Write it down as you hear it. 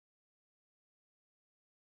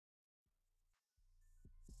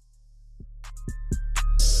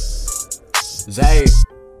Zay.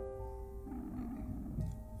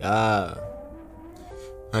 Yeah.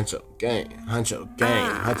 Huncho gang, huncho gang,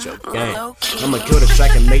 huncho gang. I'ma kill the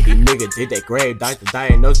track and make these niggas hit that grave. Doctor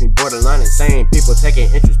diagnosed me borderline insane. People taking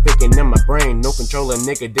interest picking in my brain. No controller,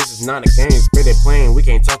 nigga, this is not a game. Spit it plain, we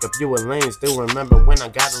can't talk if you a lane. Still remember when I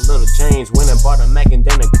got a little change. When I bought a Mac and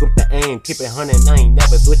then I gripped the aim. Keep it 100, I ain't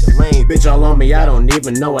never switching lanes. Bitch all on me, I don't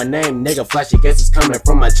even know her name. Nigga flashy, guess it's coming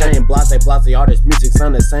from my chain. Blase, all this music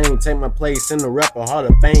sound the same. Take my place in the rapper hall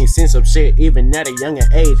of fame. Seen some shit even at a younger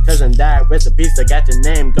age. Cousin died, rest in peace, I got your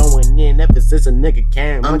name. Going in, emphasis a nigga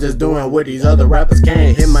can. I'm just doing what these other rappers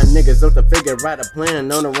can. Hit my niggas up to figure out a plan.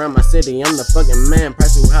 Known around my city, I'm the fucking man.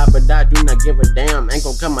 Price too high, but I do not give a damn. Ain't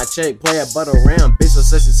gon' cut my check, play a butter around. Bitch so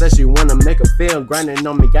says she wanna make a feel. Grinding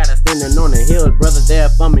on me, gotta standing on the hill. Brother there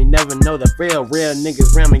for me, never know the feel. Real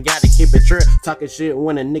niggas round me, gotta keep it true. Talking shit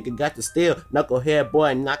when a nigga got to steal. Knucklehead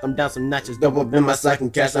boy, knock him down some notches. Dope up in my sack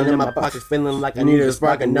and cash on in my pockets. Feeling like I need to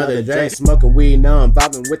spark another J. Smoking weed, now I'm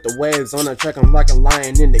vibing with the waves. On the track, I'm like a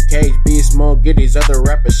lion in the cage. Be smoke, get these other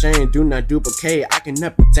rappers shame. Do not duplicate, I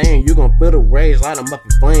cannot pretend. You gon' feel the rage, light them up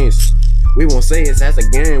in flames. We won't say it's as a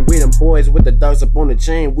game. We them boys with the dogs up on the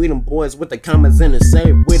chain. We them boys with the commas in the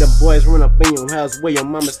safe. We the boys run up in your house where your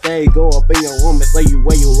mama stay. Go up in your room and say you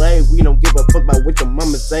where you lay. We don't give a fuck about what your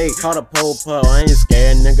mama say. Call the po-po, I ain't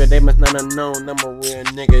scared, nigga. They must not have known I'm a real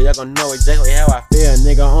nigga. Y'all gon' know exactly how I feel,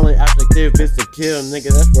 nigga. Only objective is to kill,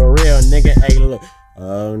 nigga. That's for real, nigga. Hey, look.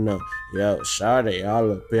 Oh no, yo, shawty,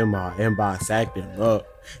 all up in my inbox acting up.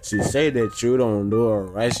 She say that you don't do her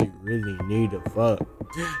right, she really need to fuck.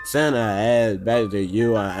 Send her ass back to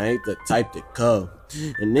you, I ain't the type to cuff.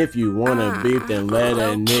 And if you wanna beef, then let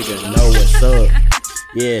a nigga know what's up.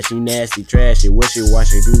 Yeah, she nasty, trashy,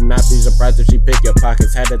 wishy-washy. Do not be surprised if she pick your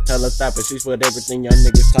pockets. Had to tell her stop it, she's with everything y'all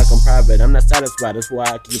niggas talking private. I'm not satisfied, that's why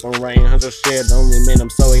I keep on writing hundred shit. The only man I'm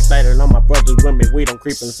so excited, all my brothers with me. We don't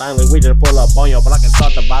creep in silence, we just pull up on your block and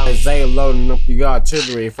start the violence. Zay loading up the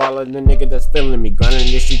artillery, follow the nigga that's feeling me.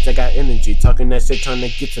 Grinding this shit, I got energy, talking that shit trying to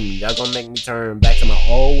get to me. Y'all gon' make me turn back to my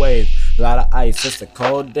old ways. A lot of ice, it's a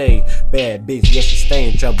cold day. Bad bitch, yes, she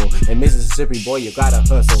stay in trouble. In Mississippi, boy, you gotta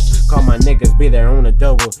hustle. Call my niggas, be there on the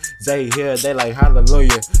double. Zay here, they like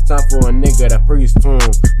hallelujah. Time for a nigga to preach to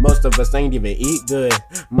him. Most of us ain't even eat good.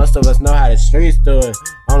 Most of us know how the streets do it.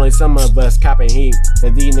 Only some of us copping heat.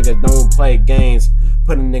 Cause these niggas don't play games.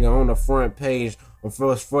 Put a nigga on the front page. On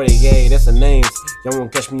first 48, that's the names. Y'all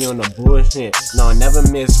won't catch me on the bullshit. No, I never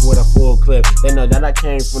miss with a full clip. They know that I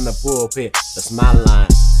came from the pulpit. That's my line.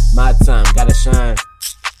 My time, gotta shine.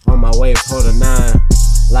 On my wave, hold a 9.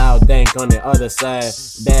 Loud dank on the other side.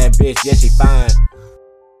 Bad bitch, yeah, she fine.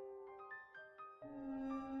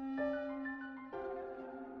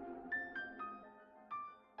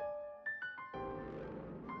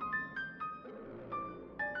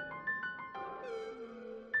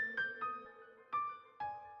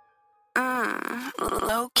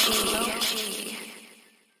 Low key.